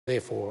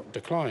therefore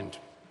declined.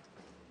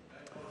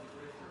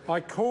 I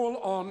call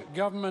on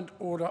Government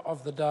Order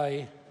of the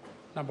Day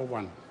number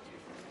 1.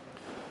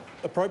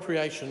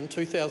 Appropriation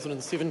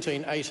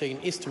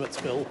 2017-18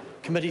 Estimates Bill,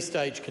 committee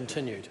stage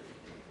continued.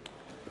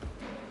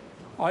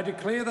 I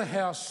declare the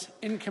House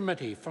in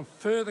committee for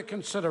further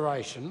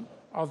consideration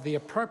of the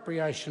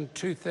Appropriation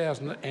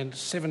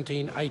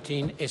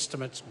 2017-18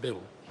 Estimates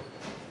Bill.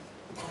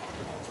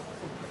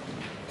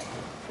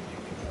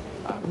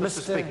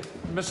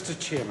 Mr.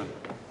 Chairman.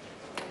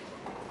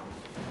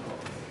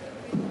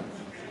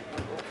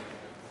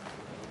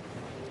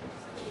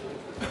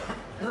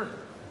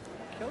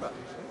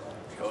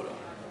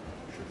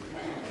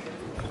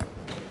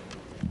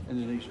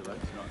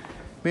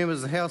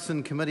 Members of the House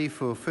in committee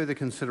for further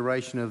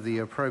consideration of the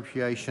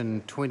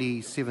Appropriation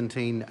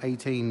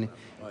 2017-18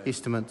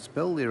 Estimates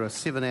Bill. There are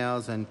 7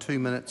 hours and 2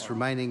 minutes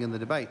remaining in the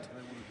debate.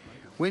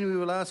 When we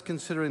were last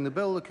considering the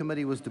bill, the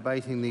committee was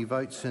debating the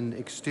votes in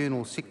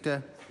external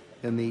sector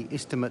in the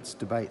estimates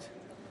debate.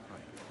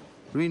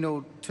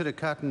 Rino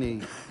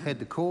Tirikatene had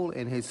the call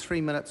and has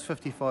 3 minutes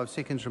 55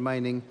 seconds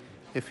remaining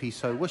if he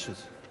so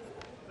wishes.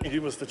 Thank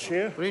you, Mr.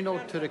 Chair. Rino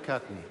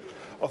Tirikatene.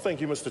 Oh,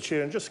 thank you, Mr.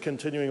 Chair. And just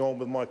continuing on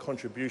with my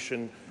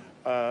contribution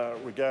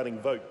regarding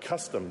vote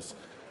customs.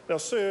 Now,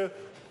 sir,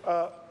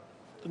 the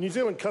New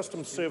Zealand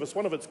Customs Service,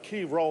 one of its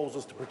key roles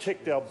is to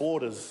protect our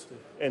borders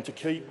and to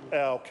keep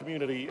our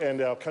community and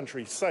our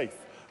country safe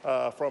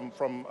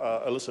from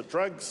illicit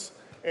drugs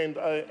and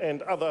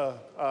other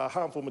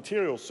harmful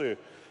materials, sir.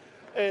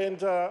 And,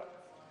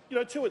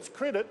 to its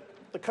credit,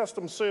 the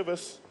Customs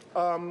Service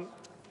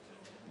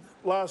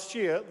last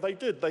year,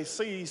 they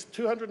seized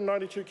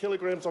 292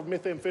 kilograms of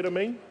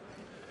methamphetamine.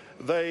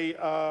 They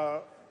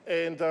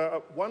and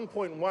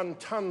 1.1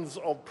 tonnes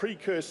of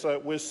precursor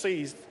were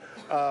seized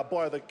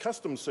by the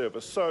Customs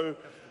Service. So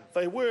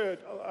they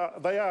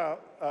are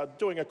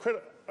doing a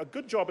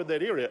good job in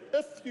that area.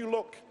 If you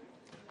look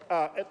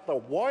at the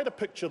wider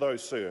picture, though,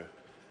 sir,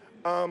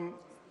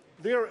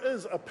 there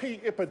is a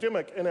pea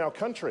epidemic in our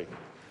country.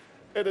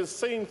 It is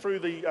seen through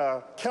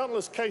the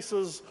countless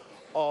cases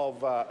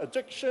of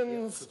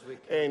addictions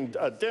and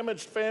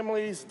damaged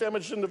families,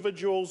 damaged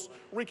individuals,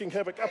 wreaking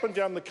havoc up and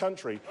down the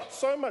country.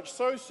 So much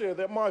so, sir,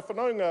 that my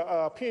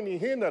whanaunga, Penny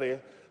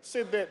Henare,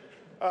 said that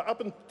up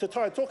in Te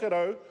Tai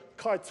Tokero,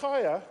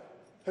 Kaitaia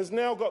has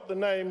now got the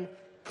name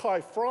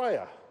Kai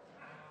Fryer,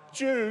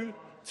 due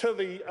to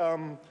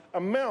the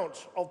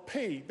amount of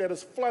pea that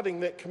is flooding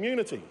that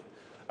community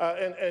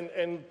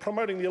and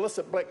promoting the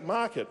illicit black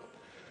market.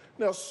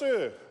 Now,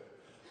 sir,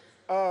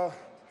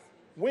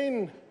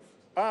 when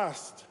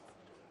asked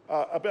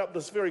about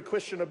this very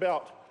question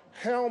about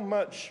how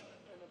much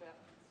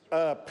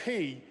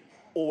pea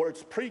or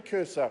its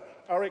precursor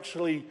are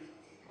actually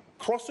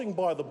crossing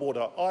by the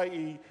border,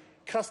 i.e.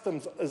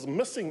 customs is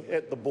missing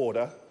at the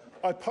border,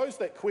 I posed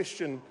that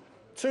question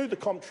to the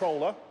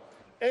Comptroller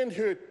and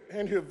her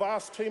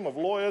vast team of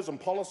lawyers and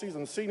policies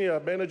and senior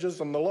managers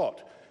and the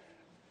lot.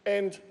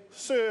 And,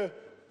 sir,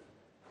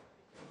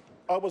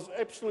 I was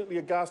absolutely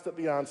aghast at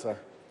the answer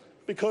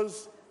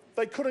because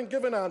they couldn't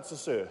give an answer,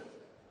 sir.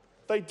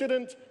 They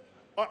didn't,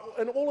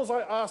 and all as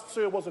I asked,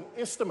 sir, was an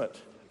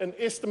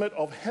estimate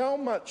of how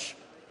much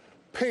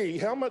pea,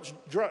 how much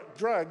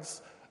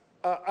drugs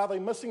are they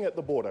missing at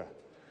the border.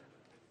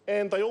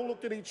 And they all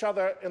looked at each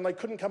other and they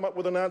couldn't come up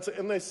with an answer,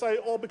 and they say,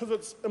 oh, because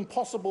it's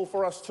impossible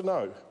for us to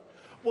know.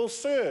 Well,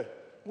 sir,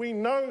 we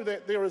know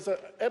that there is an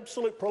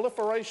absolute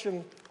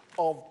proliferation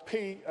of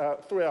pea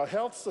through our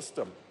health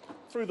system,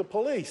 through the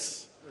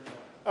police.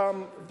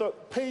 The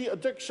pea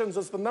addictions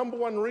is the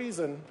 #1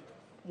 reason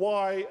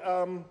why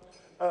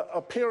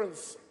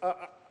parents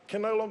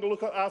can no longer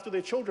look after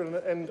their children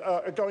and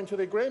are going to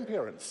their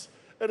grandparents.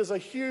 It is a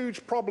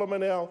huge problem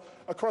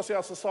across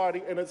our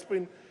society,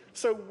 and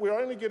so we're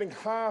only getting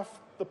half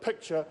the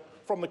picture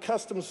from the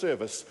Customs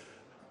Service.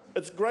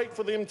 It's great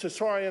for them to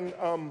try and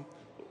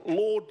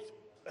laud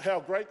how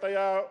great they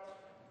are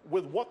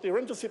with what they're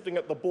intercepting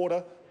at the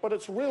border, but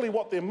it's really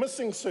what they're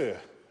missing, sir.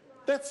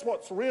 That's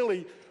what's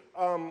really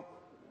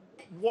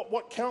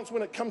what counts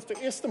when it comes to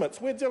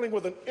estimates. We're dealing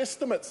with an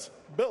estimates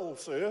bill,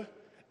 sir,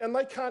 and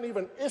they can't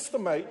even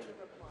estimate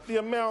the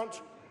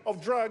amount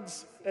of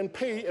drugs and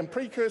pea and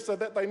precursor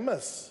that they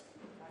miss.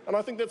 And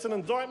I think that's an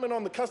indictment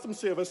on the Customs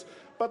Service.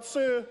 But,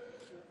 sir,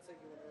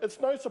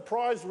 it's no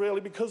surprise, really,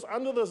 because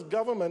under this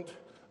government,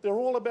 they're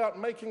all about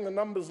making the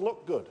numbers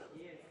look good.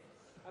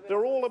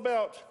 They're all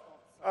about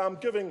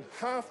giving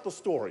half the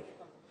story.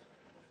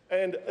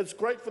 And it's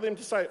great for them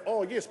to say,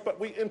 oh, yes, but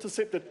we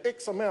intercepted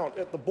X amount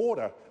at the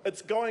border.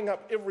 It's going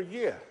up every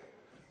year.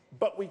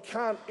 But we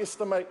can't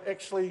estimate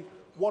actually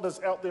what is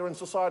out there in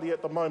society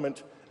at the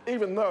moment,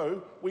 even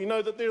though we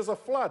know that there's a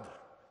flood.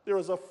 There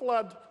is a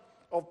flood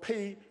of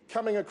pea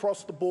coming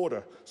across the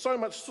border. So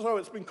much so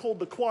it's been called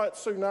the quiet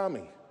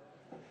tsunami.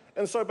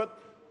 And so,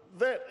 but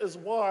that is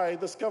why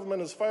this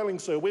government is failing,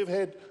 sir. We've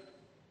had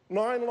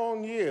 9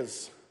 long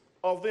years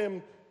of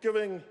them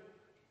giving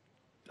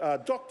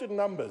doctored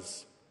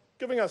numbers,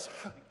 giving us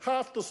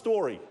half the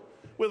story,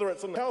 whether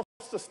it's in the health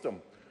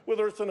system,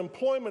 whether it's in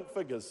employment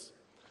figures.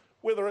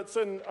 whether it's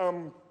in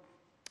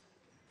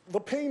the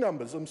P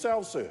numbers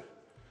themselves, sir.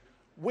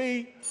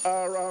 We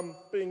are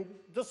being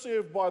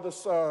disserved by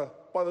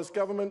this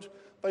government.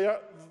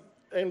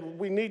 And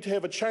we need to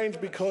have a change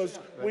because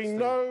we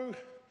know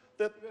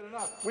that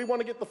we want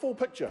to get the full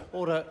picture.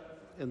 Order.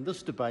 In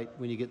this debate,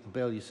 when you get the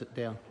bell, you sit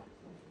down.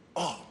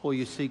 Or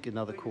you seek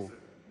another call.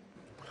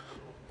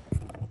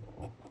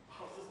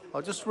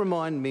 I'll just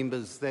remind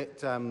members that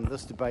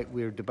this debate,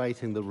 we're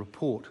debating the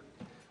report.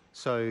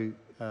 So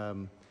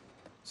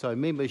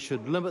members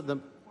should limit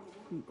them.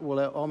 Well,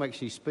 I'm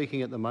actually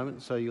speaking at the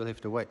moment, so you'll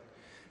have to wait.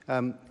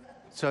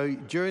 So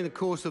during the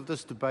course of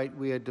this debate,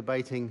 we are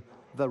debating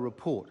the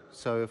report.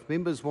 So if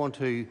members want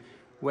to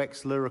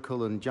wax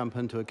lyrical and jump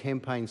into a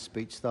campaign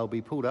speech, they'll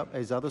be pulled up,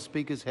 as other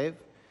speakers have.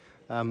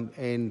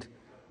 And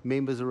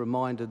members are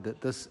reminded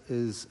that this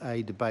is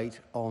a debate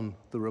on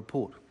the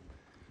report.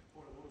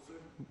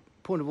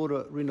 Point of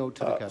order, Rino,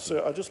 Tirikatene.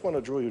 Sir, I just want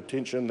to draw your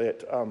attention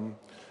that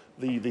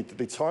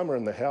the timer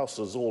in the House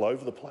is all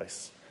over the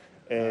place.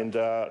 And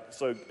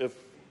so if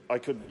I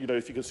could,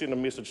 if you could send a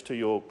message to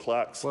your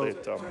clerks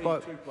that...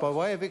 By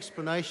way of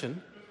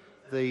explanation,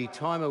 the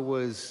timer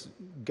was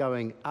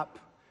going up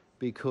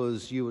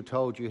because you were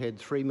told you had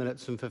 3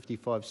 minutes and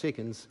 55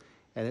 seconds,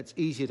 and it's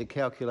easier to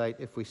calculate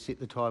if we set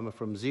the timer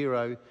from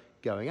 0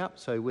 going up.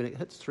 So when it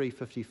hits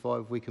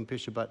 3:55, we can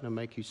push a button and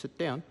make you sit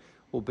down,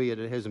 albeit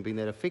it hasn't been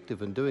that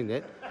effective in doing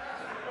that.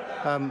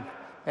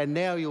 And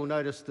now you'll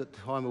notice that the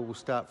timer will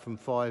start from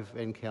 5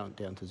 and count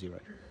down to 0.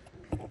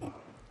 Mr.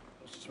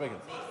 Speaker.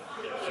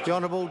 The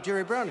Honourable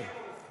Jerry Browning.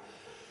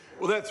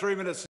 Well, that 3 minutes